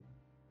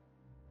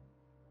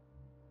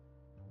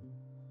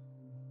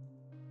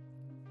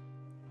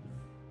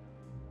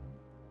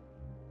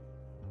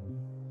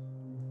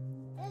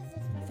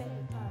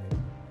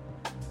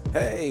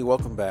Hey,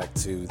 welcome back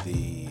to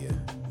the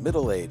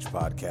Middle Age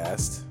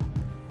Podcast,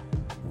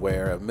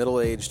 where a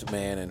middle-aged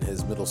man and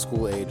his middle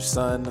school-aged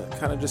son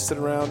kind of just sit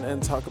around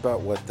and talk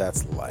about what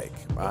that's like.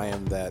 I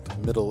am that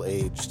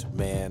middle-aged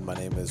man. My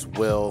name is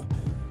Will.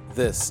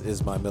 This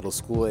is my middle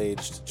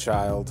school-aged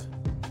child.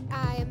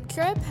 I am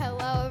Trip.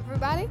 Hello,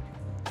 everybody.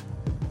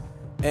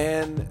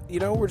 And,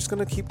 we're just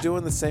going to keep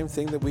doing the same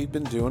thing that we've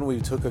been doing. We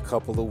took a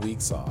couple of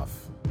weeks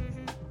off.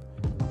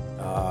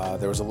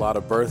 There was a lot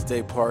of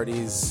birthday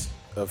parties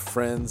of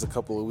friends a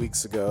couple of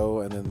weeks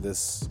ago, and then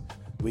this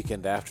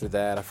weekend after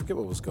that, I forget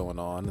what was going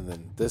on, and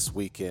then this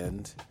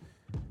weekend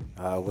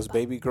was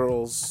baby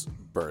girl's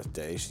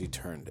birthday. She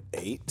turned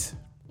 8.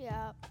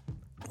 Yeah.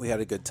 We had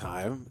a good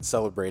time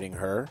celebrating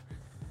her,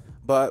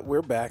 but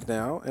we're back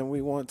now, and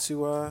we want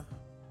to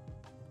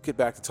get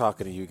back to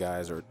talking to you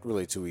guys, or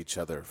really to each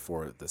other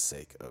for the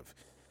sake of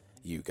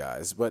you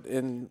guys. But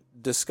in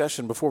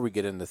discussion, before we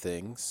get into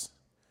things,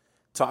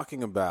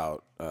 talking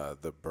about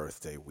the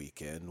birthday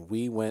weekend,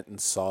 we went and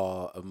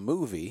saw a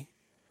movie,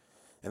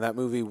 and that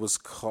movie was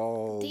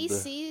called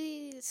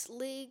DC's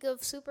League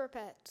of Super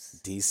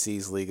Pets.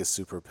 DC's League of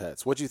Super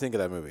Pets. What'd you think of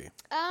that movie?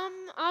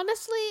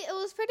 Honestly, it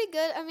was pretty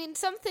good. I mean,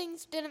 some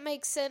things didn't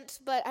make sense,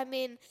 but I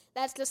mean,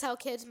 that's just how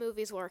kids'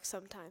 movies work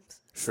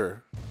sometimes.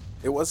 Sure.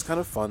 It was kind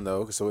of fun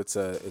though, so it's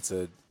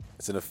an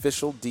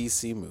official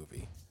DC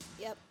movie.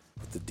 Yep.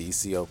 With the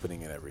DC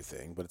opening and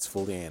everything, but it's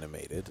fully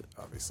animated.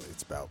 Obviously,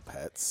 it's about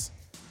pets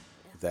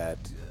that,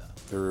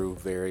 through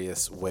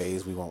various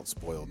ways, we won't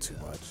spoil too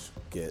much,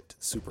 get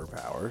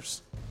superpowers,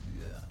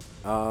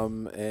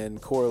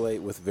 and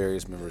correlate with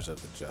various members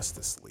of the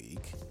Justice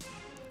League.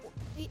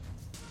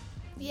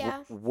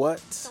 Yeah. What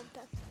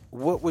Sometimes.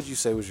 would you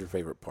say was your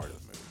favorite part of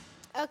the movie?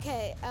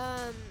 Okay.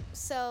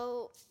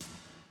 So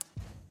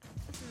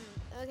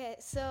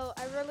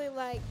I really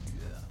liked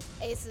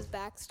Ace's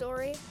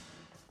backstory.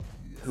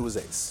 Who was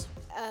Ace?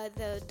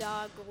 The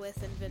dog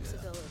with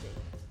invincibility.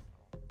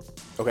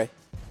 Okay.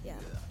 Yeah.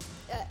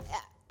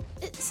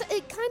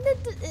 It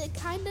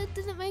kind of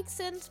didn't make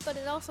sense, but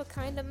it also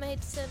kind of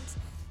made sense.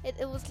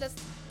 It was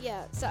just,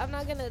 yeah. So I'm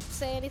not gonna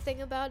say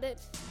anything about it,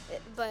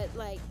 but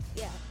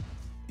yeah.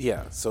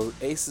 Yeah. So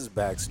Ace's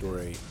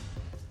backstory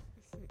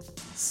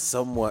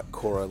somewhat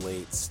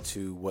correlates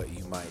to what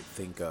you might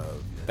think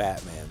of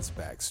Batman's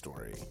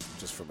backstory,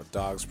 just from a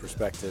dog's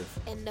perspective.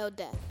 And no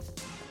death.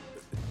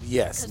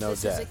 Yes, no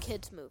death. death. This is a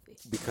kid's movie.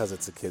 Because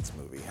it's a kid's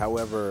movie.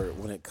 However,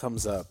 when it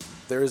comes up,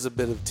 there is a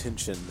bit of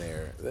tension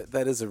there.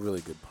 That is a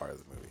really good part of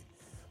the movie.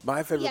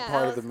 My favorite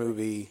part of the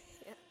movie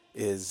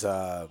is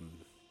the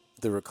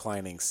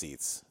reclining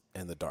seats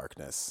and the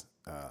darkness.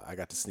 I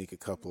got to sneak a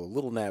couple of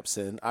little naps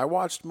in. I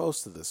watched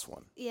most of this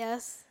one.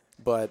 Yes.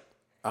 But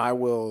I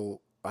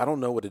don't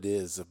know what it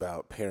is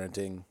about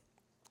parenting,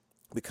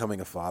 becoming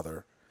a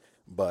father,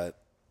 but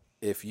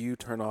if you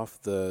turn off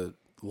the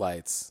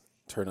lights,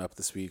 turn up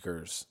the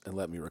speakers, and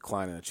let me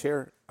recline in a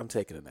chair, I'm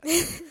taking a nap.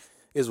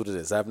 Is what it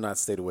is. I have not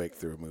stayed awake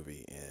through a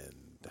movie in,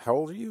 how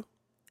old are you?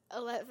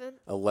 11.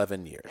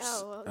 11 years.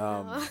 Oh,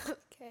 well, no.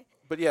 Okay.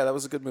 But yeah, that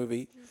was a good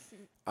movie.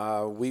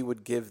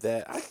 I'd give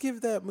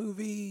that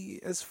movie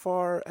as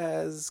far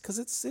as, because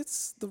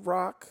it's The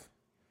Rock.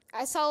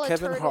 I saw a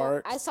Kevin turtle.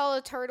 Hart. I saw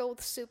a turtle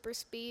with super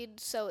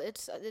speed, so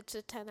it's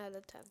a 10 out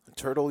of 10. The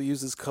turtle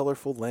uses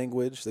colorful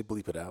language. They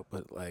bleep it out,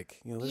 but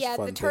there's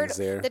fun things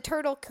there. The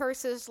turtle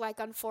curses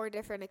on 4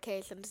 different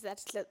occasions.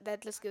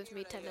 That just gives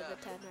me 10 out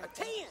of 10. Right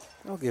there.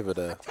 I'll give it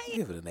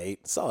an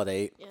 8. Solid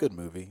 8. Yeah. Good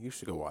movie. You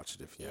should go watch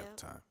it if you have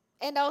time.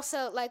 And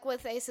also,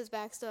 with Ace's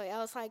backstory, I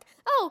was like,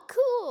 oh,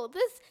 cool.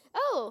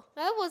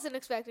 I wasn't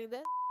expecting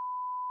this.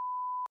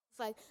 It's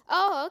like,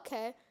 oh,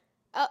 okay.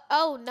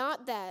 Oh,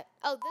 not that.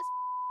 Oh, this.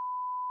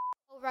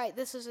 Oh, right.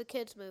 This is a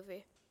kid's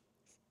movie.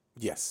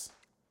 Yes.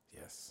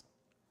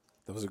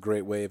 That was a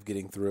great way of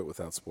getting through it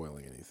without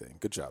spoiling anything.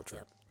 Good job,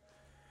 Trent.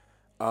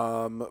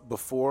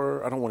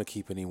 Before, I don't want to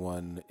keep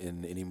anyone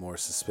in any more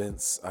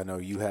suspense. I know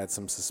you had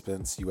some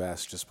suspense. You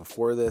asked just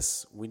before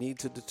this. We need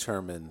to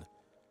determine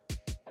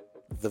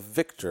the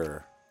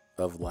victor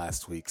of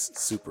last week's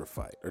super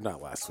fight. Or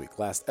not last week,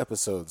 last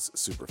episode's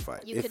super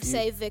fight. You could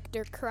say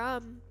Victor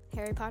Crumb,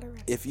 Harry Potter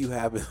reference. If you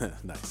happen,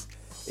 nice.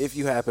 If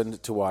you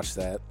happened to watch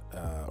that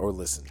or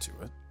listen to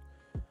it,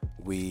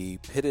 we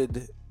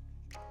pitted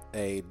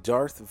a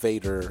Darth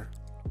Vader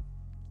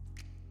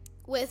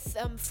with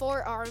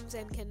 4 arms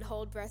and can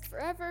hold breath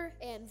forever,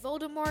 and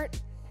Voldemort,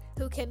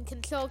 who can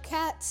control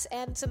cats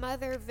and some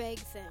other vague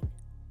thing.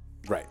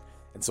 Right.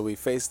 And so we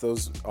faced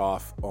those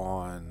off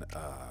on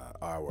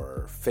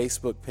our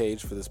Facebook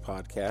page for this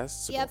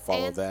podcast. So go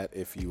follow that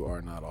if you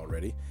are not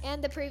already.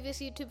 And the previous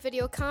YouTube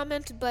video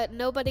comment, but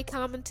nobody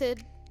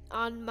commented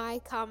on my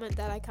comment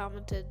that I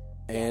commented.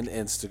 And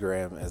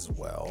Instagram as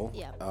well.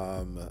 Yeah.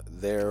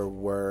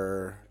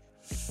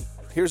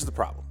 Here's the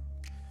problem.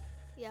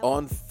 Yep.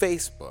 On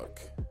Facebook,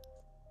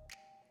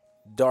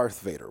 Darth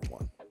Vader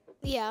won.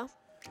 Yeah.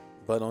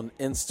 But on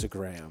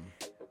Instagram,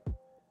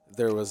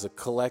 there was a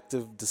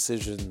collective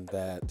decision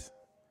that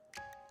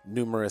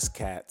numerous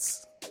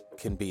cats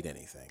can beat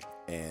anything.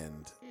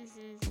 And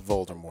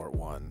Voldemort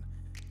one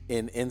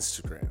in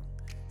Instagram.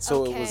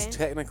 So it was Okay.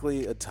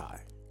 technically a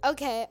tie.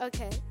 Okay.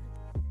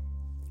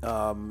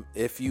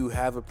 If you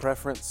have a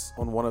preference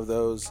on one of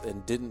those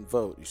and didn't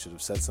vote, you should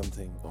have said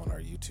something on our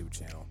YouTube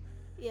channel,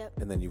 Yep.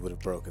 and then you would have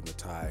broken the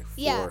tie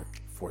Yeah.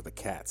 for the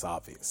cats,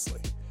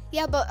 obviously.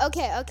 Yeah, but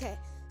okay.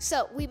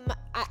 So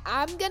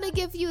I'm gonna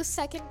give you a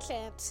second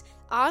chance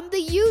on the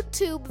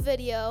YouTube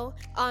video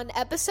on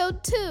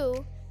episode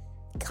 2.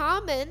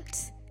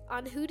 Comment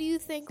on who do you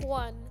think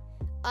won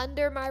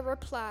under my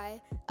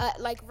reply.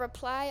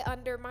 Reply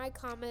under my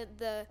comment.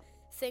 The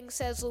thing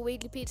says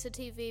Luigi Pizza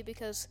TV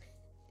because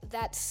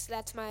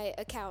that's my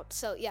account.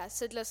 So yeah,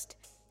 so just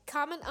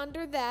comment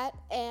under that,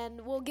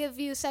 and we'll give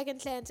you a second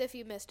chance if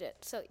you missed it.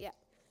 So yeah,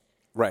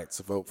 Right,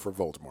 so vote for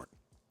Voldemort.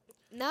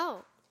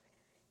 no.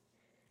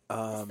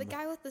 It's the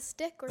guy with the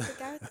stick or the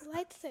guy with the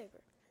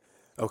lightsaber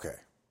Okay.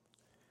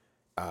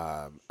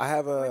 I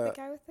have or the a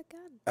guy with the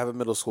gun. I have a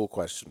middle school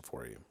question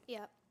for you.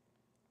 Yeah.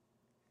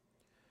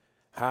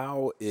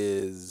 How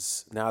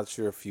is, now that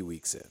you're a few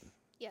weeks in,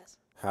 Yes.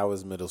 how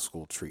is middle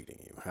school treating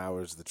you? How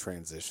is the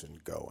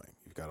transition going?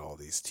 You've got all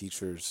these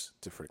teachers,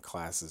 different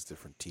classes,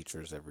 different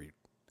teachers every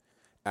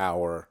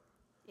hour,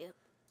 Yep.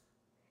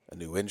 a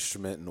new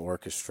instrument and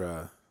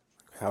orchestra.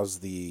 How's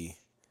the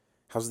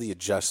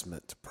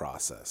adjustment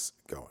process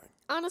going?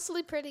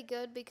 Honestly, pretty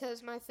good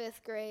because my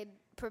 5th grade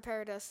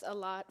prepared us a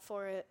lot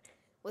for it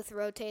with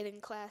rotating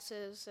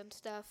classes and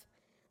stuff.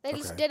 They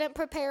just Okay. didn't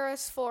prepare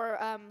us for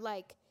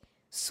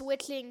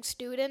switching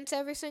students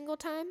every single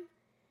time.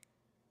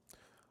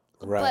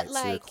 Right, But,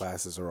 so your like,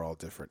 classes are all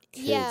different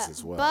kids Yeah,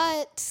 as well.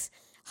 but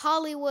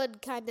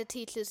Hollywood kind of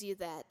teaches you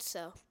that,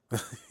 so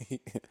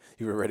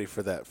You were ready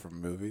for that from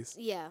movies?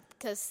 yeah,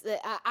 because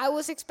I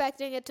was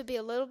expecting it to be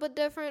a little bit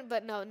different,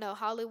 but no,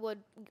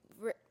 Hollywood,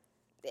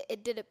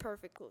 it did it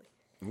perfectly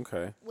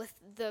Okay. with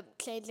the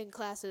changing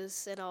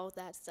classes and all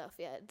that stuff.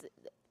 Yeah,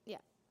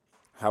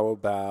 How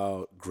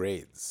about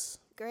grades?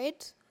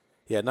 grades.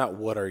 Yeah, not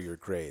what are your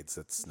grades.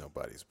 That's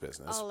nobody's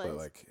business. Always. But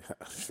like,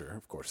 sure,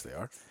 of course they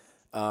are.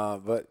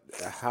 But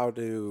how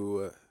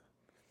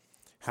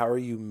are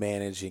you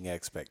managing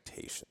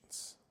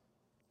expectations?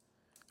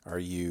 Are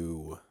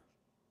you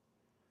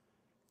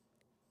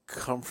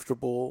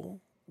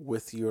comfortable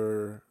with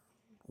your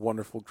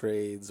wonderful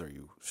grades? Are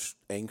you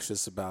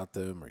anxious about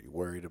them? Are you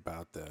worried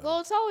about them? Well,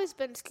 it's always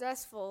been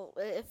stressful.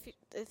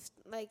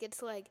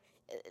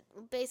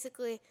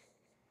 Basically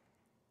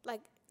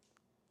like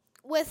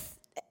with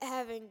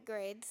having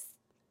grades,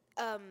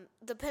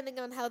 depending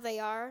on how they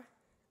are.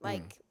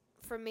 Like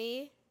for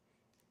me,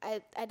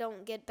 I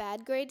don't get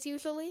bad grades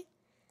usually.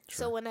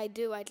 So when I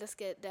do, I just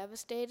get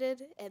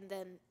devastated, and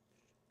then,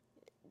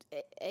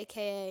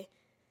 AKA,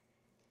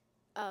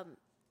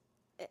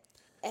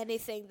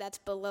 anything that's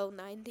below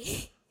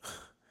 90.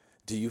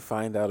 Do you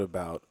find out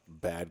about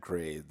bad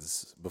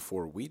grades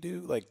before we do?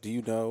 Like, do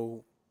you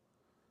know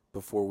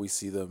before we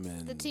see them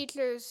in... The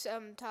teachers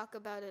talk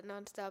about it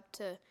nonstop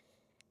to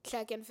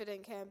check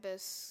Infinite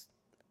Campus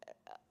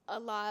a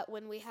lot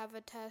when we have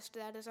a test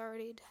that has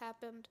already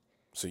happened.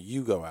 So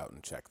you go out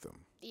and check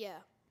them. Yeah.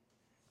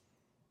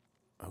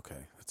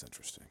 Okay, that's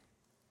interesting.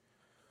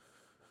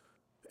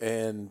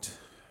 And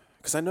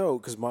because I know,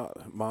 because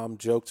mom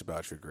joked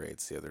about your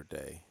grades the other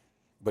day,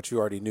 but you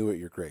already knew what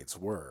your grades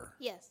were.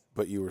 Yes.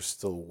 But you were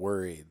still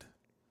worried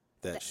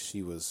that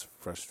she was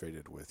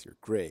frustrated with your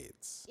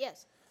grades.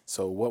 Yes.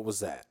 So what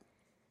was that?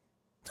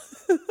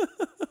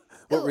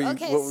 What were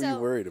you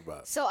worried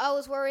about? So I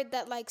was worried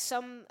that like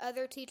some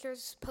other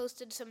teachers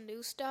posted some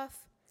new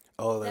stuff.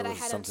 Oh, that that I was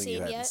hadn't something you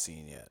seen hadn't yet.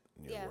 seen yet,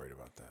 and you Yeah. were worried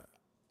about that.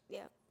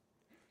 Yeah.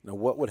 Now,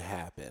 what would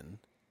happen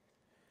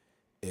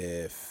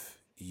if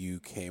you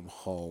came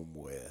home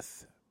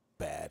with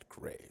bad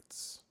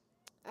grades?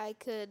 I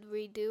could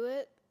redo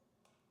it.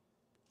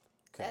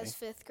 Okay. As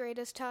 5th grade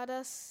has taught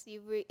us,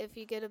 if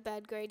you get a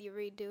bad grade, you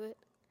redo it.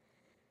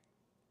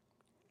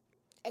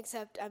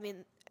 Except, I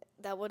mean,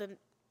 that wouldn't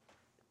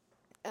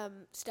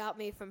stop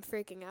me from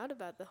freaking out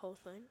about the whole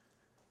thing.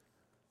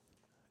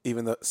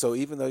 Even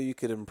though you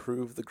could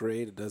improve the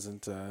grade, it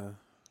doesn't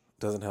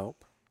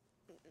help.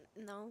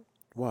 No.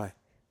 Why?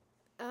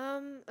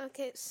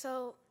 Okay,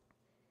 so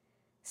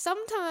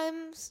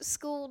sometimes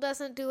school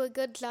doesn't do a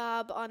good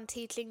job on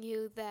teaching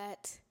you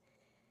that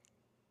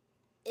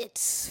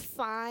it's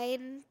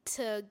fine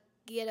to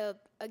get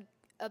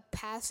a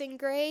passing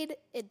grade.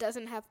 It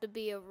doesn't have to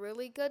be a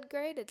really good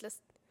grade. It just,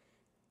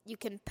 you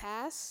can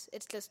pass.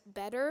 It's just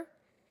better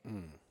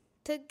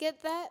to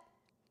get that.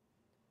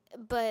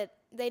 But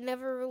they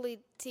never really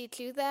teach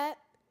you that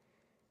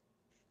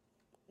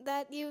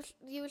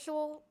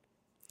usual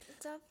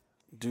stuff.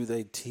 Do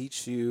they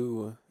teach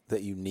you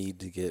that you need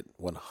to get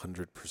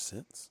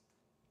 100%?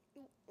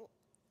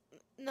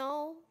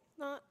 No,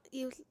 not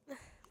you.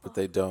 But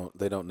they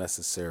don't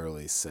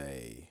necessarily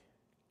say.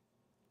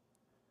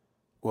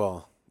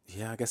 Well,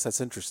 yeah, I guess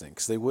that's interesting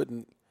because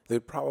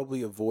they'd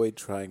probably avoid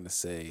trying to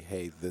say,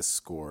 "Hey, this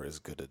score is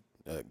good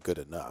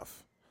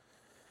enough,"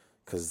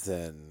 because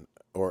then,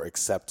 or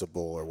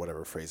acceptable, or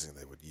whatever phrasing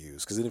they would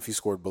use. Because then, if you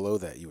scored below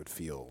that, you would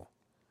feel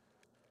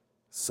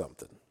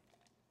something,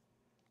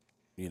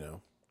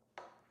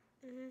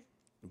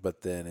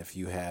 But then if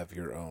you have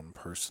your own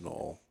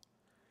personal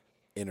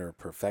inner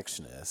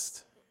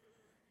perfectionist,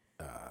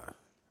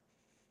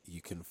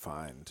 you can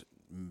find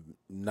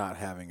not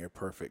having a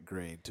perfect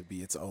grade to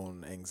be its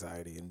own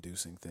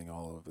anxiety-inducing thing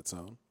all of its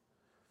own.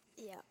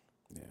 Yeah.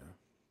 Yeah.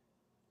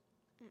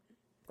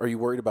 Are you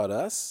worried about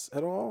us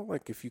at all?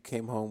 Like if you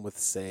came home with,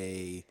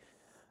 say,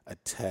 a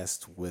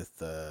test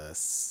with a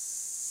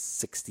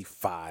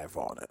 65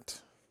 on it,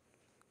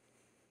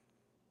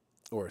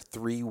 or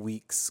 3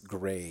 weeks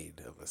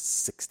grade of a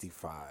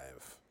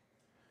 65,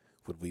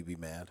 would we be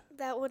mad?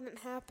 That wouldn't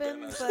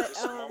happen, but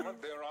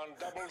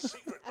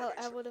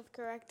I would have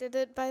corrected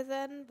it by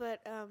then. But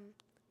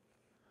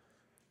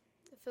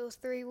if it was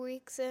 3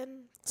 weeks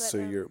in,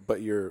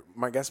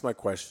 my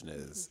question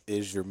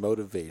is your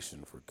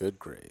motivation for good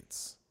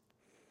grades,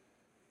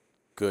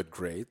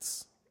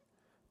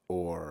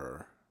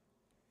 or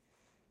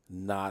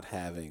not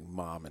having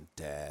mom and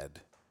dad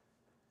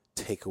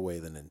take away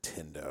the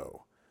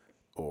Nintendo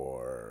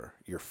or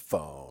your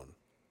phone?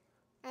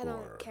 I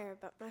don't care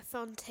about my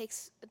phone.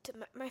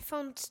 My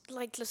phone's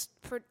like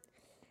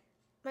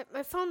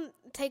my phone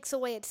takes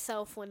away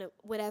itself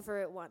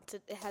whatever it wants.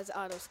 It has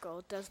auto scroll.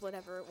 It does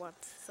whatever it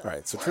wants. So. All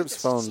right. So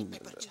Trip's phone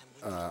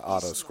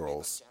auto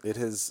scrolls. It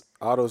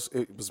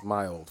was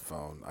my old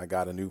phone. I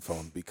got a new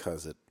phone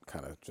because it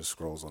kind of just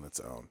scrolls on its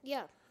own.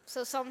 Yeah.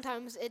 So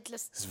sometimes it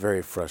just. It's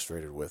very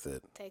frustrated with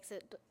it. Takes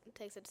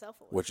itself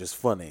away. Which is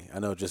funny. I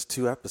know just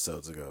 2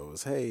 episodes ago it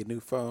was, hey, new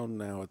phone.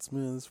 Now it's,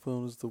 man, this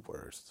phone is the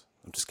worst.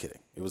 I'm just kidding.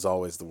 It was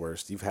always the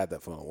worst. You've had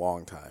that phone a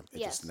long time.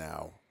 It just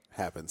now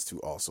happens to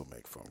also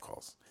make phone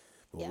calls.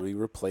 We'll be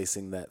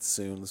replacing that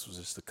soon. This was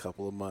just a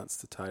couple of months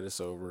to tide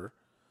us over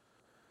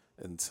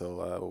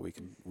until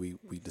we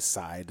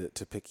decide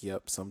to pick you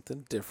up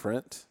something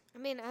different. I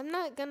mean, I'm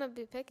not gonna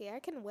be picky. I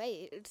can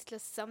wait. It's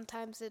just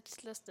sometimes it's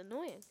just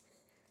annoying.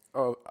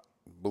 Oh,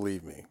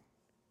 believe me,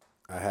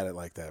 I had it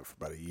like that for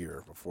about a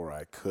year before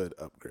I could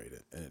upgrade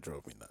it, and it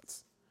drove me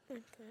nuts.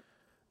 Okay.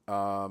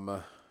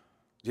 Do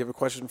you have a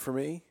question for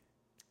me?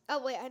 Oh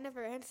wait, I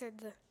never answered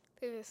the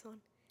previous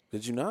one.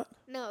 Did you not?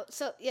 No.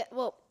 So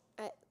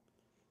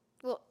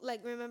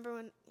like remember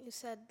when you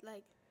said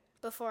like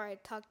before I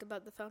talked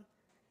about the phone?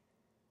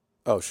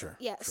 Oh, sure.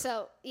 Yeah.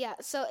 Sure.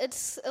 So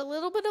it's a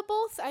little bit of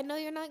both. I know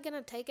you're not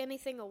gonna take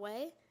anything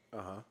away.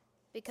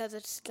 Because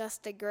it's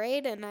just a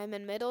grade, and I'm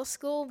in middle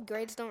school.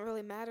 Grades don't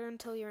really matter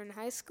until you're in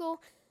high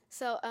school.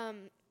 So I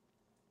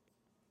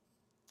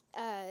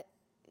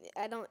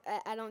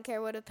don't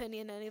care what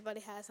opinion anybody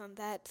has on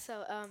that.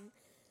 So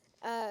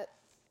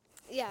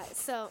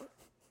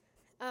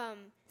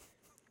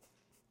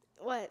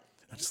what?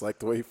 I just like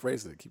the way you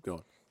phrased it. Keep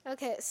going.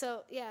 Okay,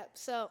 so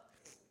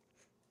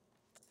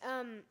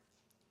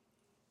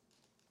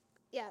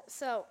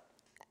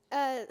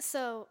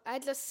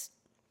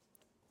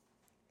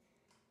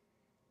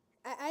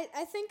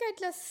I think I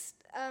just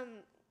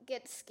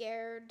get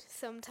scared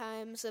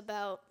sometimes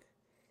about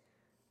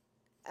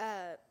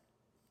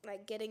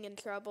like getting in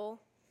trouble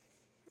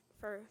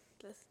for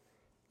just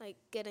like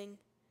getting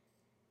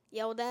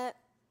yelled at.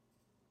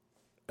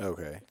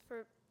 Okay.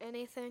 For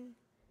anything.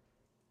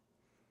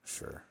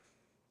 Sure.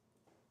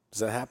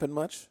 Does that happen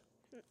much?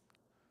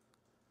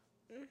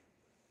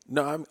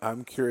 No,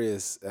 I'm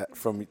curious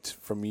from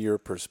your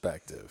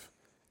perspective.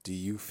 Do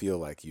you feel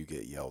like you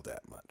get yelled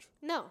at much?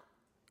 No.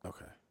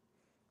 Okay.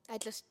 I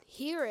just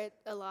hear it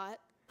a lot.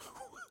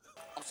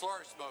 I'm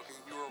sorry, Smokey.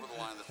 You were over the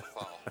line. That's a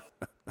foul.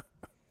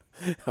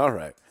 All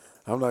right.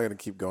 I'm not going to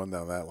keep going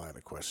down that line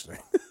of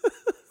questioning.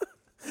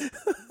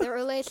 The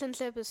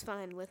relationship is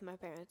fine with my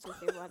parents,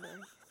 if you're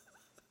wondering.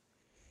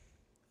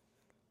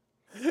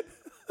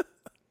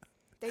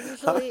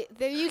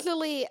 They're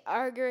usually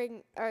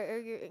arguing.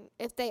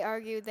 If they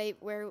argue, they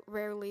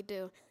rarely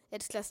do.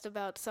 It's just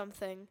about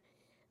something,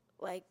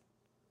 like,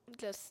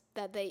 just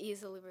that they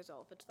easily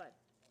resolve. It's fine.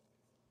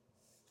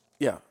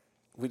 Yeah,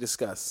 we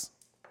discuss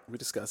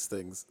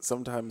things.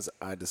 Sometimes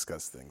I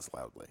discuss things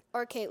loudly.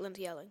 Or Caitlin's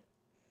yelling.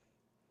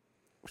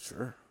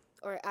 Sure.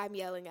 Or I'm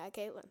yelling at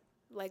Caitlin.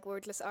 Like, we're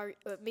just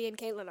me and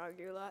Caitlin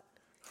argue a lot.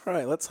 All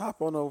right, let's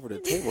hop on over to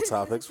table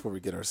topics before we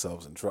get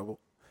ourselves in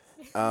trouble.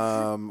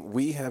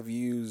 We have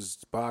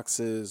used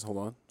boxes. Hold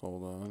on.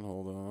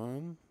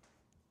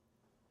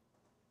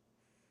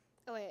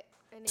 Oh, wait.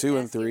 2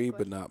 and 3,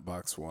 but not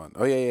box 1.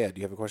 Oh, yeah.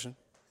 Do you have a question?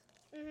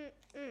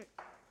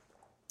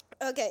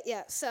 Okay,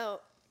 yeah. So,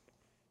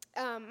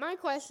 my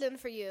question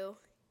for you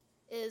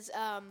is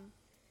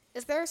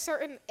there a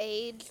certain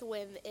age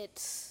when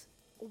it's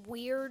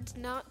weird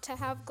not to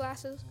have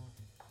glasses?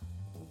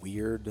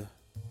 Weird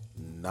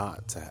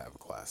not to have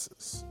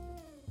glasses.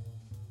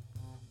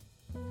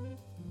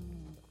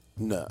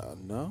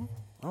 No,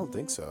 I don't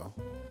think so.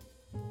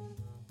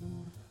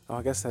 Oh,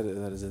 I guess that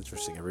is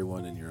interesting.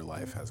 Everyone in your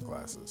life has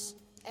glasses.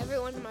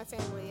 Everyone in my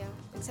family, yeah,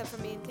 except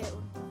for me and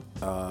Caitlin.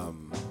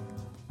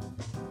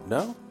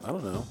 No, I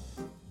don't know.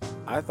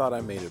 I thought I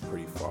made it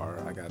pretty far.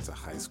 I got to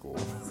high school,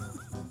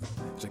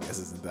 which I guess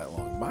isn't that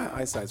long. My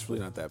eyesight's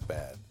really not that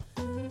bad.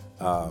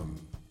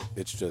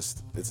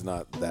 It's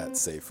not that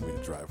safe for me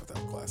to drive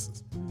without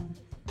glasses.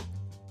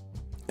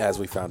 As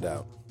we found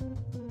out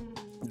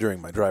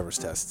during my driver's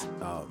test,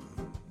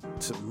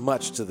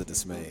 much to the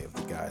dismay of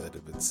the guy that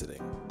had been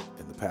sitting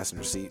in the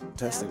passenger seat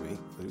testing me,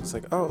 he was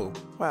like, "Oh,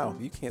 wow,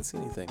 you can't see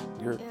anything."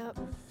 Yep.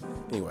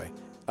 Anyway,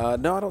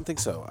 no, I don't think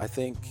so. I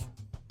think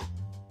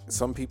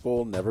some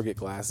people never get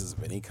glasses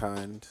of any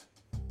kind.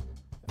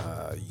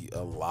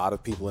 A lot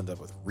of people end up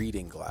with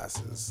reading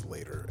glasses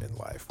later in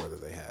life, whether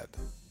they had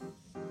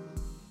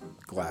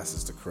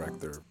glasses to correct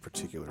their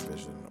particular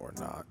vision or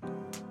not.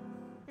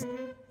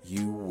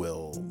 You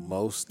will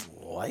most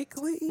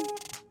likely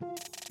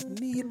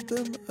need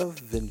them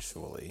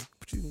eventually,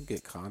 but you can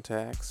get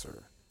contacts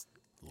or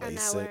I'm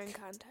not LASIK. wearing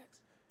contacts.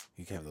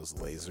 You can have those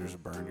lasers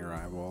burn your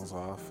eyeballs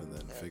off and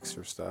then fix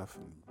your stuff.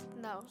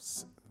 And No.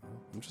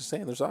 I'm just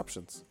saying, there's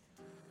options.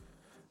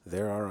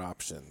 There are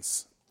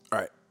options. All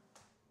right.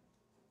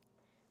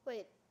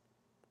 Wait.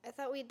 I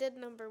thought we did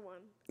number 1.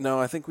 No,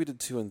 I think we did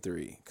 2 and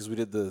 3 because we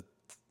did the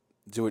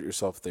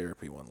do-it-yourself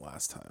therapy one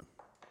last time.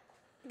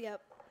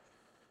 Yep.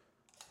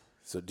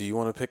 So do you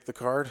want to pick the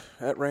card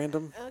at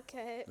random?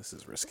 Okay. This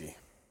is risky.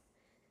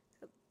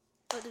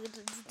 Drum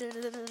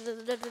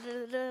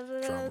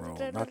roll.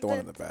 Not the one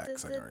in the back,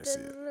 because I can already see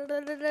it.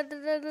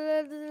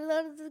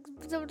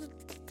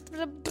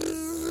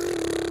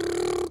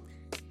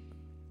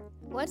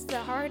 What's the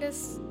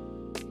hardest?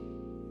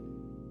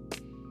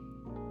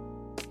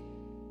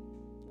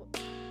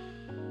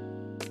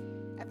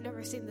 I've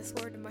never seen this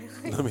word in my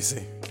life. Let me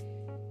see.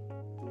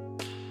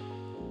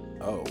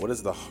 Oh, what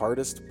is the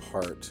hardest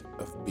part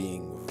of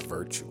being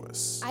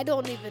virtuous? I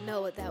don't even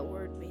know what that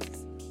word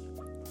means.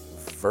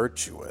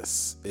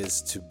 Virtuous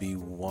is to be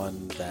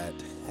one that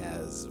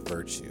has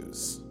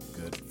virtues,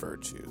 good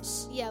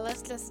virtues. Yeah,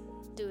 let's just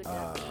do it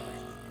that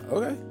way.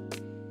 Okay.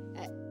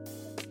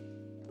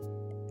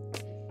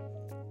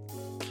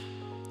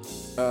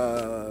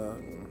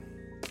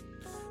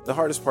 The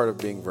hardest part of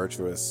being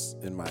virtuous,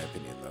 in my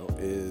opinion, though,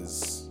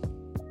 is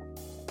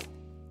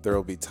there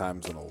will be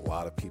times when a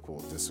lot of people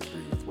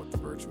disagree with what the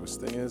virtuous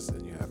thing is,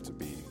 and you have to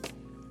be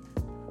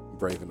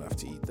brave enough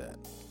to eat that.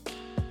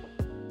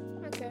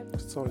 Okay.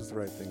 It's always the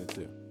right thing to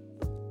do.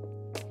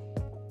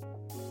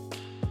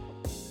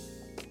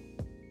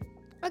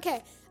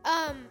 Okay.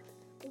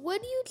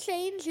 Would you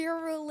change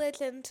your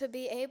religion to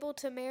be able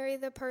to marry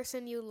the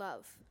person you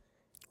love?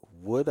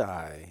 Would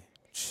I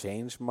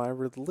change my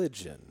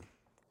religion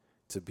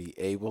to be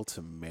able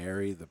to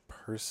marry the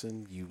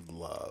person you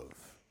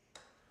love?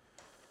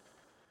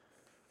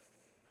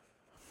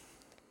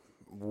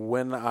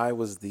 When I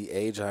was the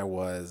age I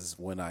was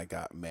when I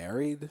got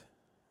married,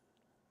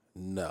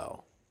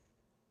 no.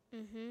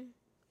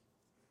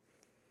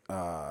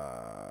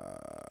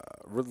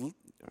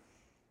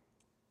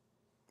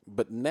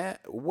 But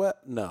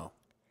what? No.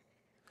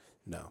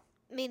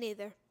 Me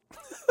neither.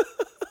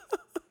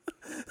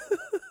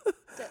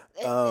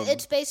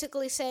 It's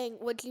basically saying,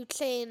 would you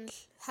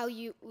change how Would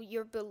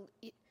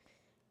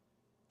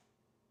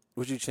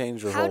you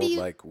change your How do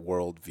whole you-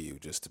 worldview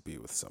just to be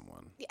with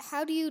someone?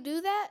 how do you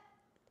do that?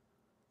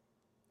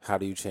 How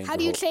do you change? How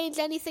do you change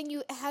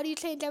anything how do you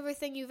change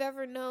everything you've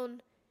ever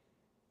known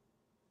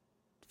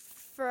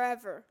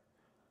forever?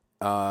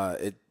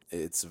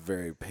 It's a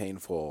very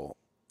painful,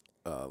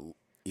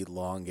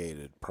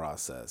 elongated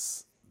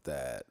process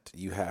that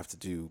you have to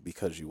do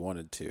because you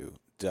wanted to.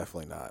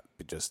 Definitely not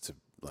just to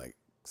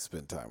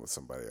spend time with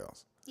somebody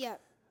else. Yeah.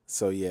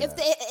 So yeah,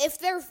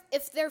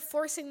 If they're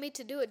forcing me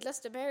to do it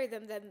just to marry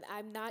them, then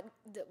I'm not.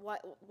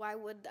 Why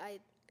would I?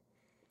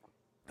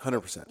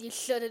 100%, You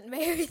shouldn't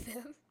marry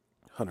them.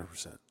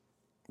 100%.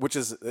 Which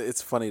is,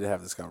 it's funny to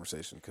have this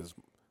conversation because,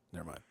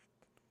 never mind.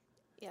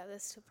 Yeah,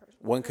 that's too personal.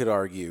 One could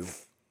argue.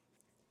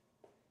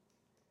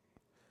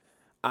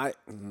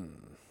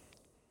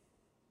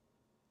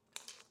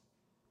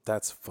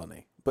 That's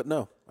funny, but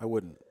no, I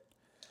wouldn't.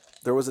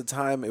 There was a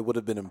time it would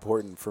have been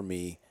important for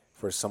me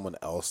for someone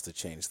else to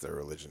change their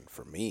religion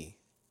for me,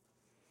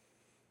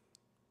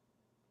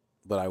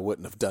 but I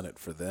wouldn't have done it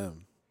for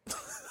them.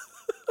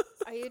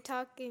 Are you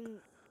talking?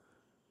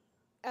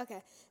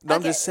 Okay. No,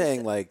 I'm Okay, just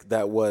saying, so-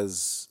 that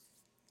was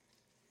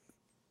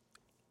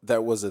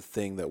a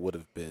thing that would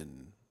have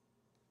been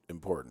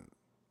important,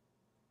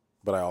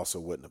 but I also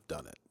wouldn't have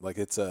done it.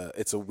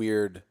 It's a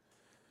weird.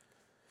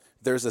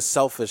 There's a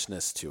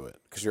selfishness to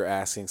it because you're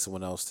asking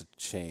someone else to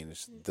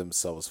change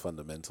themselves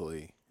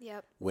fundamentally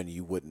Yep. when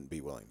you wouldn't be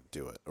willing to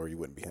do it, or you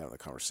wouldn't be having the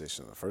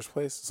conversation in the first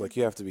place. It's like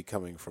you have to be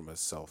coming from a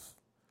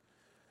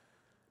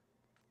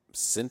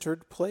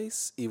self-centered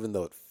place, even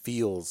though it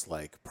feels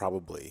like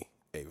probably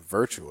a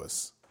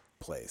virtuous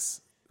place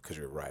because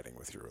you're riding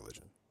with your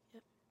religion.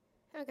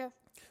 Okay.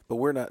 But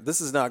we're not. This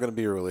is not going to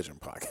be a religion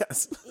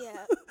podcast.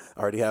 Yeah. I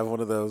already have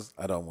one of those.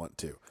 I don't want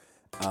to.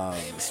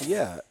 So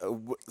yeah.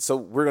 So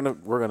we're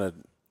gonna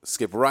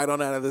skip right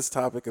on out of this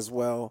topic as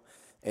well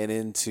and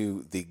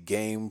into the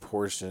game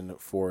portion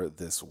for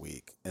this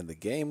week. And the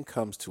game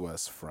comes to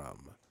us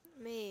from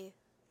Me.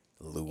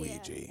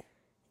 Luigi.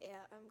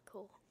 Yeah, I'm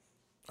cool.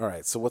 All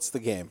right. So what's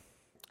the game?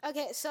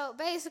 Okay, so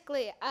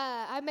basically,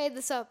 I made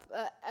this up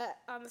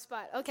on the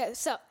spot. Okay,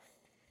 so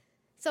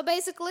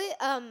basically,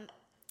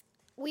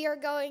 we are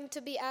going to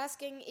be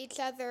asking each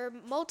other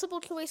multiple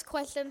choice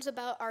questions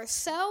about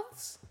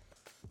ourselves.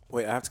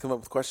 Wait, I have to come up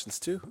with questions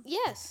too?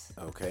 Yes,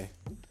 Okay.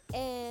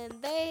 and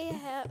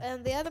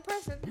the other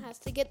person has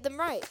to get them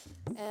right.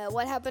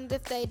 What happens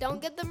if they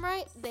don't get them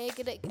right? They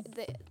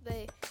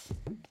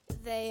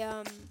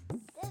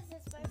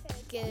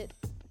get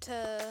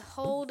to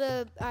hold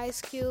a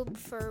ice cube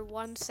for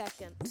 1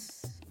 second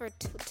for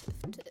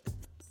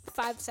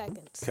 5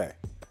 seconds. Okay.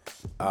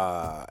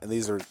 And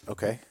these are,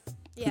 okay.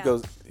 Yeah. Who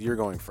goes? You're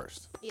going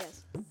first.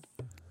 Yes.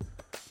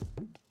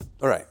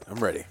 All right, I'm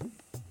ready.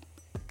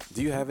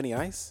 Do you have any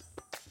ice?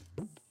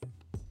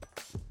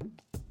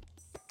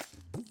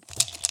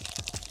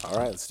 All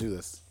right, let's do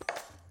this.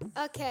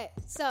 Okay,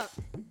 so.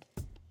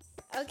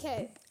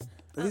 Okay.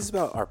 Are these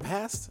about our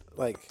past?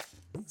 Like,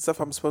 stuff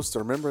I'm supposed to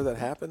remember that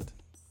happened?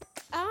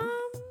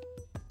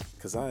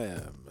 Because I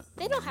am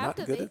They don't have not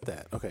to good be. at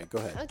that. Okay, go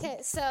ahead.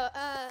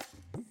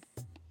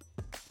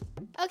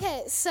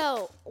 Okay,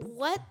 so,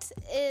 what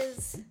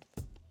is.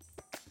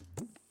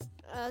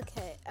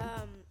 Okay,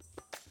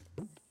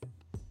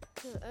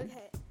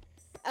 okay.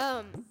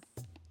 Okay.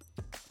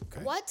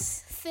 What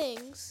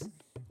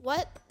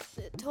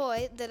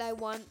toy that I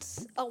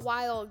want a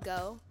while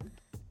ago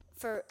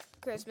for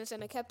Christmas,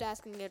 and I kept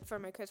asking it for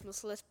my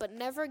Christmas list, but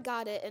never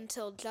got it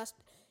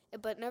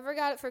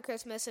for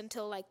Christmas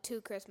until like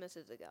 2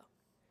 Christmases ago.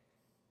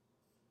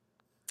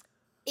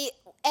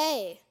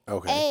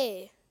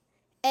 Okay.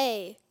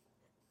 A,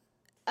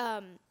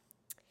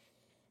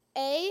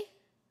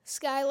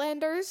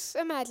 Skylanders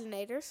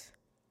Imaginators.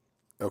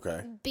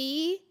 Okay.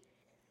 B,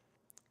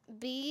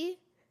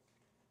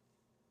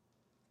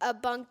 a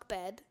bunk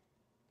bed.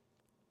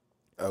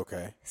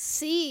 Okay.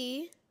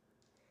 C,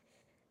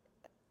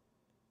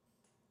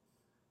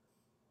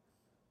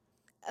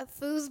 a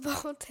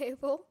foosball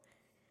table.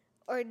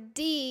 Or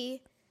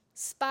D,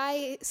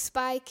 Spy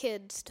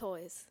Kids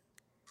toys.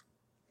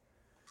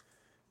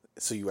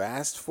 So you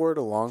asked for it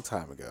a long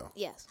time ago.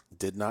 Yes.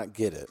 Did not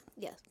get it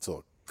Yes. until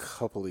a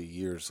couple of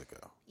years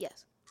ago.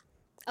 Yes.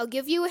 I'll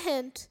give you a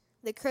hint.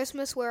 The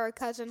Christmas where our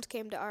cousins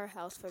came to our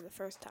house for the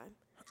first time.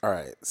 All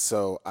right.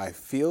 So I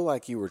feel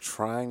like you were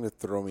trying to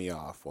throw me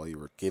off while you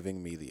were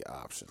giving me the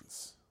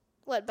options.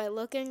 What, by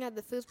looking at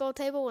the foosball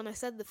table when I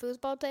said the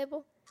foosball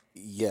table?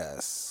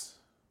 Yes.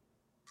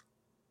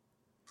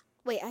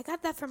 Wait, I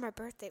got that for my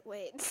birthday.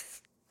 Wait.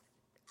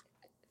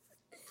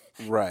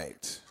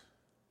 Right.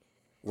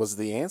 Was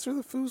the answer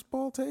the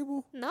foosball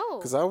table? No.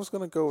 Because I was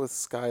going to go with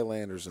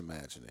Skylanders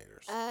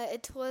Imaginators.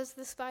 It was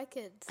the Spy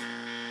Kids.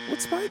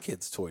 What Spy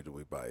Kids toy did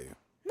we buy you?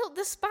 No,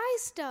 the spy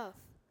stuff.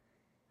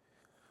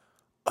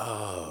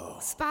 Oh.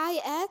 Spy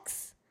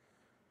X?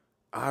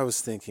 I was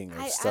thinking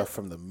of stuff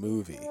from the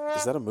movie.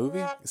 Is that a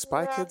movie? Is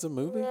Spy Kids a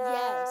movie?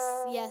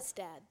 Yes,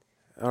 Dad.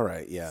 All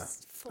right, yeah.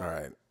 All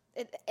right.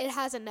 It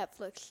has a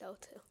Netflix show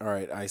too. All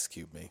right, Ice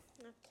Cube me.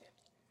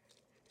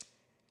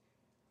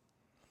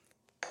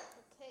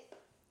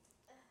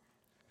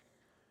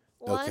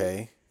 One,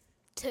 Okay.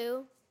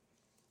 2,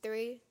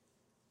 3,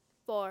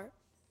 4,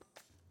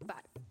 5.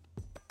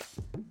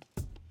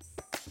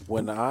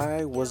 When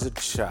I was a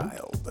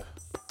child,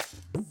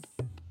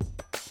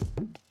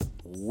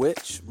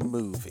 which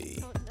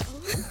movie Oh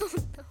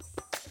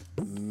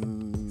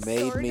made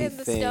Sword me in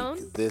the think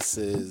Stone? this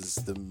is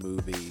the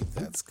movie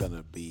that's going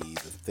to be the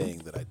thing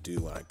that I do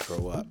when I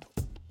grow up,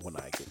 when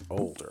I get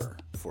older,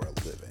 for a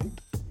living?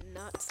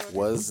 no. Not Sword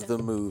Was in the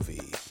Stone.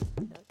 movie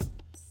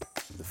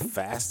The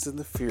Fast and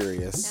the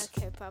Furious,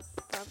 Okay,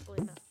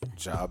 probably not.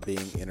 job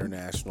being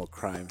international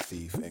crime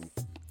thief and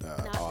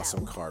that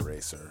awesome one. car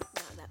racer?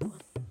 Not that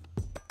one.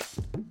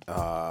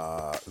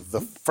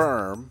 The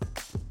Firm,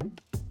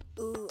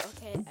 Ooh,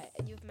 okay.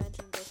 You've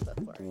mentioned this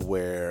before.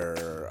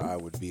 where I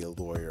would be a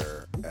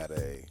lawyer at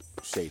a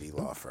shady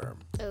law firm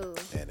Ooh.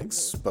 and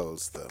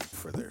expose them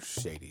for their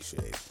shady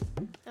shade.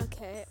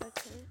 Okay.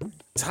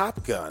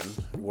 Top Gun,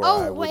 where I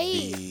Oh, would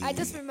wait. be I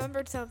just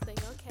remembered something.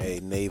 Okay.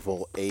 a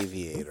naval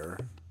aviator,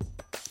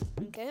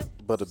 Okay.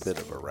 but a bit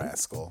of a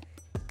rascal.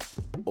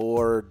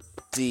 Or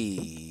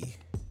D,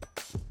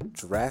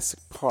 Jurassic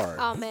Park,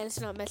 Oh, man, it's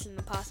not Mission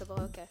Impossible.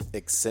 Okay.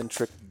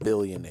 eccentric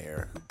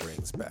billionaire who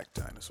brings back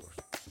dinosaurs.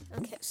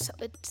 Okay, so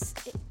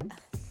okay.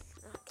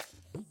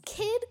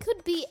 Kid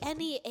could be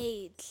any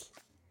age.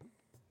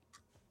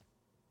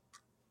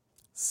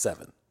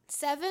 7.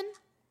 7?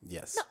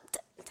 Yes. No,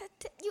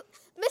 you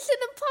Mission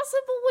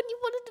Impossible when you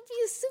wanted to be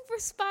a super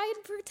spy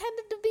and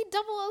pretended to be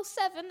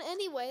 007.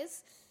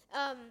 Anyways,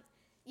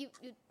 you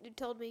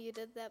told me you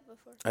did that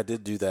before. I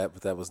did do that,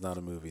 but that was not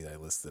a movie that I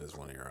listed as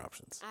one of your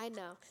options. I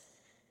know.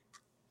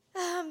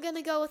 I'm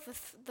gonna go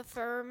with the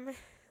firm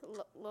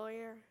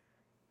lawyer.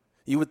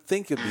 You would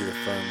think it'd be The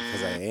Firm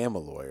because I am a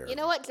lawyer. You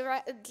know what?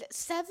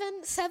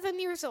 7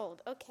 years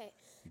old. Okay.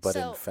 But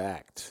so in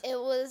fact, it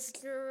was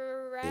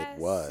Jurassic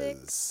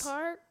was.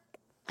 Park.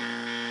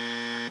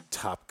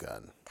 Top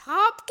Gun.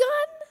 Top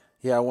Gun?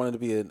 Yeah, I wanted to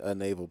be a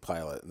naval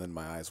pilot, and then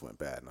my eyes went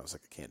bad, and I was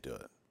like, I can't do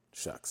it.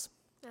 Shucks.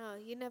 Oh,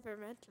 you never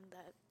mentioned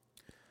that.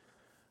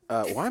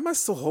 Why am I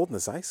still holding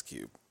this ice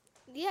cube?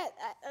 Yeah,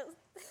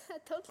 I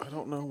told you. I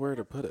don't know where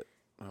to put it.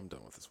 I'm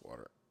done with this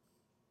water.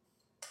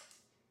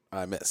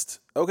 I missed.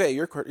 Okay,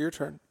 your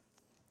turn.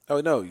 Oh,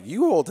 no,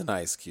 you hold an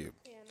ice cube.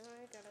 Yeah, no,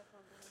 I gotta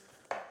hold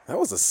it. That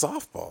was a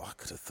softball. I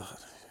could have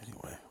thought.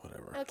 Anyway,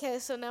 whatever. Okay,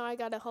 so now I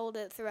gotta hold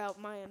it throughout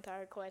my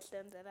entire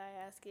question that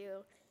I ask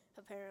you,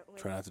 apparently.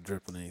 Try not to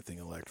drip on anything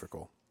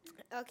electrical.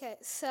 Okay,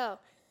 so,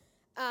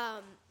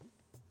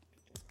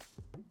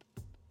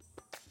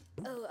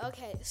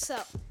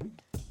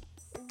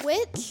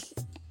 which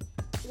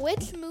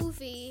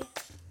movie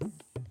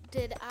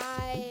did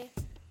I,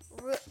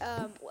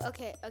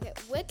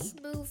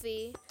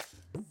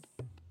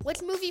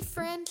 which movie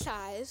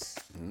franchise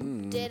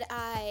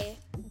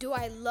do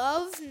I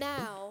love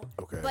now,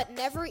 Okay. but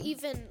never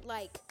even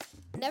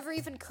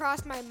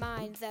crossed my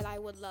mind that I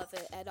would love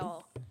it at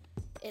all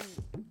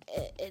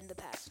in the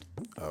past.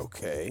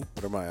 Okay.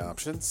 What are my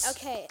options?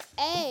 Okay,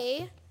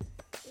 A,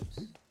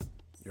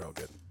 You're all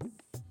good.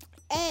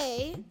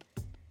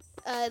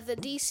 the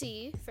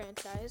DC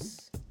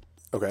franchise.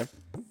 Okay.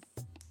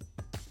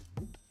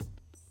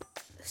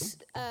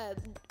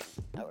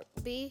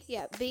 B,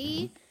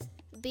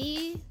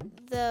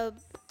 the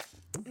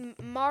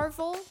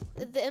Marvel,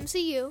 the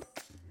MCU.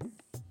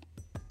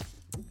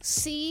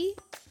 C,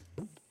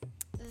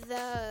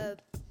 the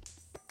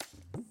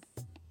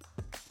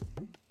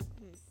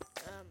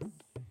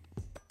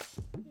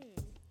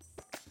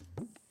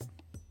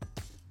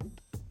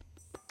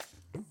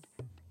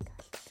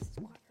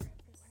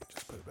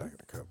Just put it back in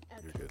the cup.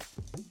 You're good.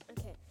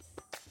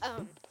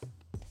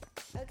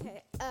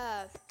 Okay.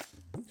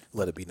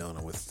 Let it be known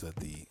I withstood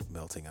the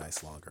melting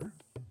ice longer.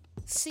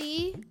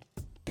 C,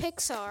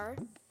 Pixar,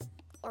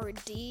 or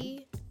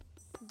D,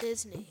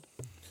 Disney.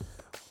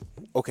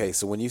 Okay,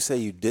 so when you say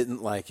you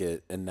didn't like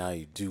it and now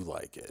you do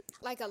like it,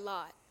 Like a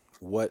lot.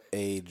 what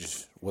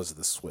age was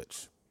the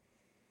switch?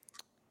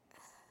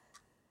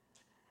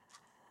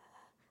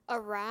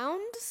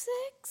 Around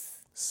 6?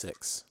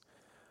 6.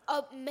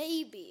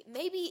 Maybe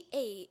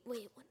 8.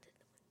 Wait, when did?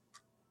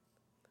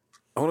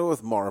 I want to go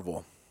with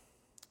Marvel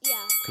Yeah.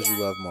 because you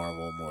love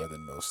Marvel more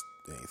than most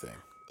anything.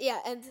 Yeah,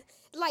 and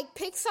like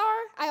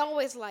Pixar, I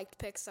always liked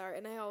Pixar,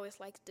 and I always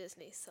liked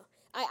Disney. So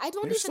I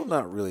don't You're even. still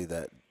not really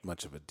that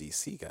much of a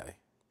DC guy.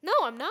 No,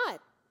 I'm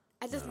not.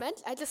 I just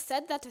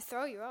said that to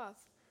throw you off.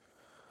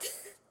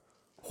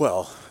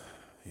 Well,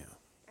 yeah.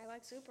 I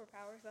like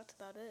superpowers. That's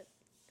about it.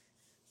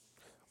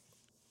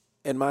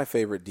 And my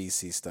favorite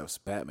DC stuff's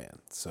Batman,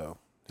 so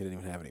he didn't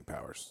even have any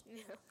powers.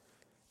 Yeah.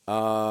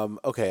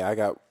 Okay, I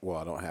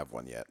don't have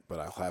one yet, but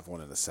I'll have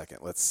one in a second.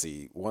 Let's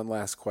see. One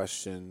last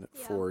question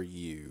for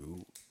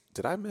you.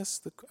 Did I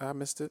missed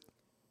it?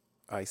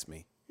 Ice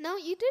me. No,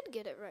 you did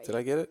get it right. Did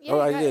I get it? Yeah, Oh,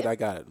 you I got did. it. I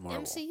got it.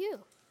 Marvel. MCU.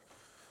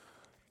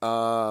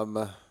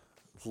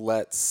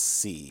 Let's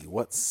see.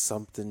 What's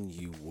something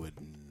you would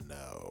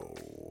know?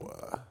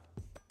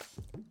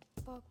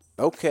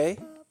 Okay.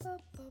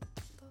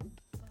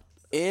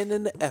 In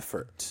an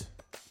effort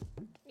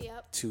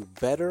Yep. to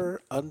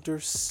better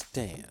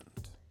understand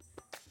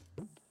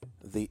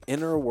the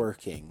inner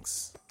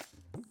workings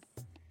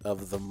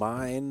of the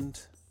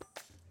mind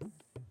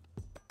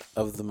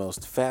of the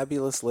most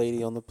fabulous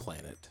lady on the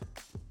planet,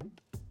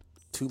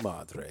 Tu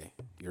Madre,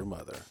 your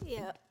mother,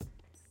 Yep.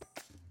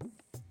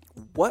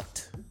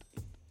 what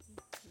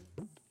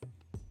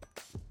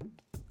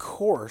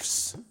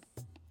course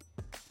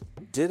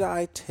did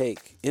I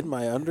take in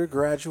my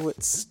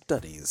undergraduate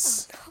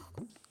studies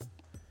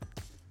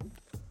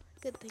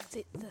Good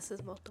thing this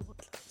is multiple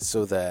choice.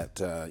 so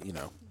that,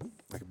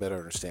 I could better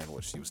understand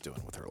what she was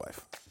doing with her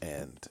life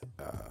and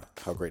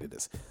how great it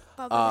is?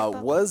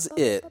 Was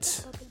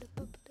it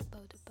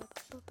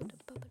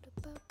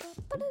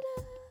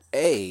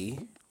A,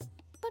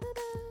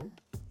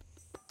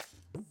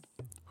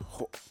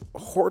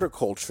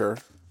 horticulture,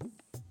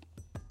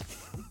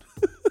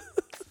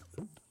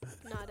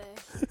 Not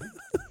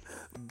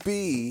A.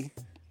 B,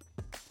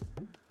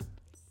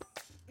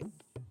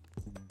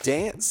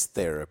 dance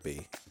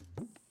therapy,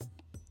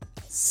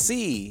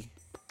 C,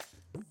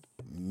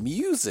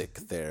 music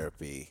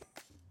therapy,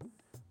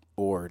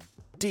 or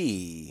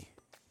D,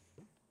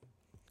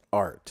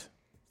 art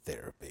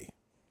therapy?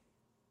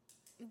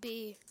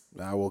 B.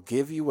 I will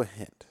give you a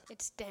hint.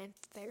 It's dance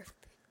therapy.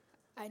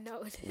 I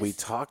know it is. We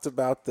talked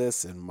about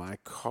this in my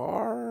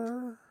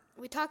car.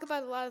 We talk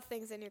about a lot of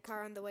things in your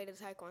car on the way to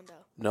Taekwondo.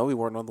 No, we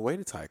weren't on the way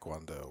to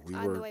Taekwondo. We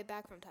On were. the way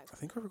back from Taekwondo. I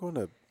think we were going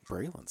to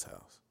Braylon's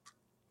house.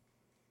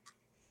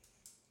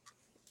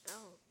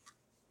 Oh.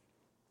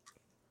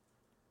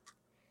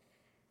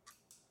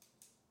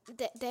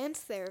 Dance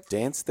therapy.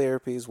 Dance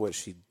therapy is what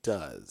she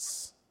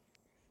does.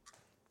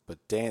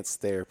 But dance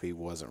therapy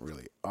wasn't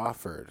really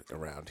offered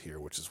around here,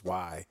 which is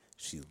why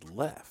she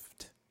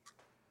left.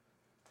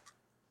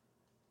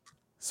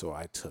 So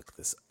I took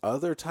this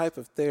other type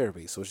of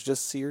therapy. So it's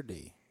just C or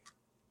D.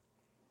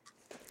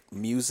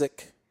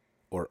 Music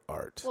or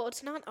art? Well,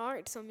 it's not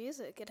art, so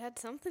music. It had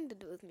something to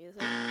do with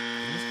music. It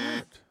was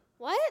art.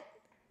 What?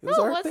 It was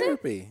No, it art wasn't.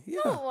 therapy. Yeah.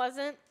 No, it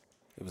wasn't.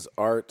 It was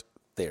art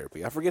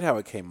therapy. I forget how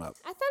it came up.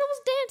 I thought it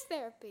was dance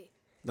therapy.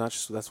 Not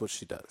just, that's what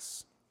she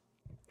does.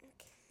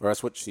 Or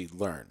that's what she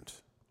learned.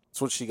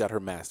 That's what she got her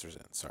master's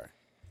in. Sorry.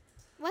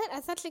 What? I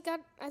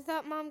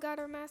thought Mom got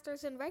her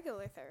master's in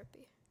regular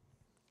therapy.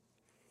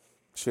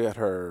 She got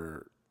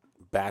her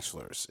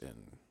bachelor's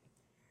in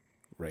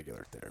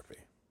regular therapy.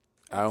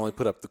 I only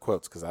put up the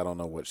quotes because I don't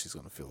know what she's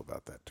going to feel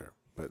about that term.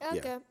 But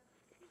Okay. yeah.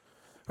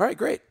 All right,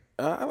 great.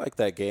 I like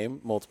that game.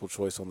 Multiple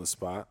choice on the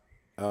spot.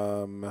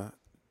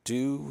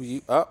 Do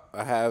you? Oh,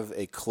 I have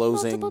a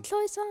closing. Multiple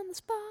choice on the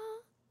spot.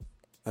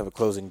 I have a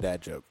closing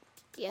dad joke.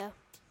 Yeah.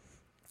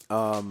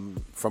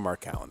 From our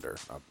calendar.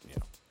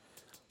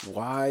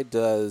 Why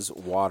does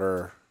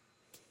water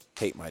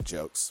hate my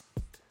jokes?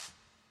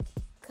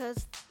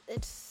 'Cause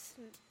it's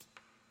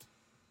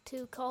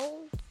too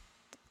cold.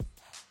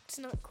 It's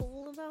not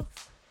cool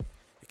enough.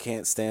 It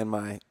can't stand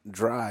my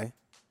dry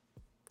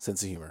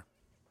sense of humor.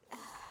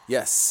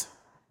 Yes.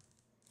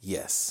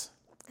 Yes.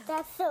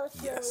 That's so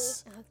silly.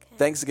 Yes. Okay.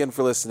 Thanks again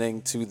for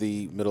listening to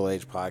the Middle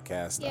Age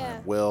Podcast. Yeah.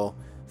 I'm Will.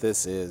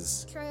 This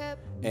is. Trip.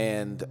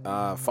 And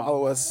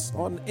follow us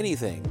on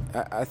anything.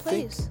 I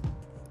think Please.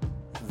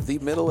 the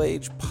Middle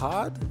Age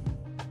Pod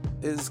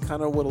is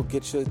kind of what'll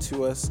get you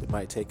to us. It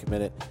might take a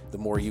minute. The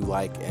more you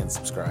like and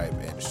subscribe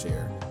and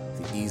share,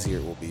 the easier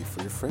it will be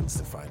for your friends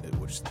to find it,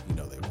 which you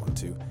know they want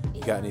to.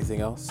 You got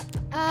anything else?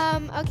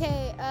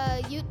 Okay,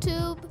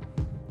 YouTube.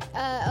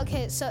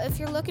 Okay, so if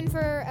you're looking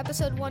for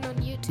episode 1 on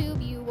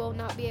YouTube, you will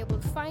not be able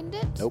to find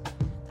it. Nope.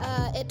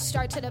 It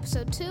starts at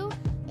episode 2,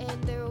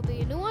 and there will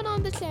be a new one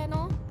on the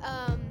channel.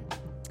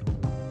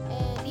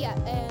 And yeah,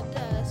 and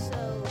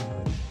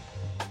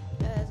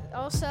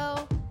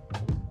also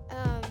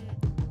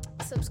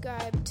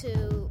subscribe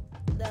to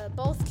the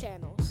both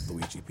channels.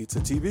 Luigi Pizza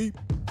TV.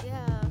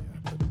 Yeah.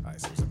 I put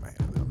ISOs in my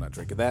hand. I'm not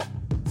drinking that.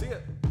 See ya.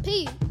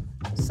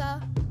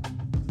 Pizza.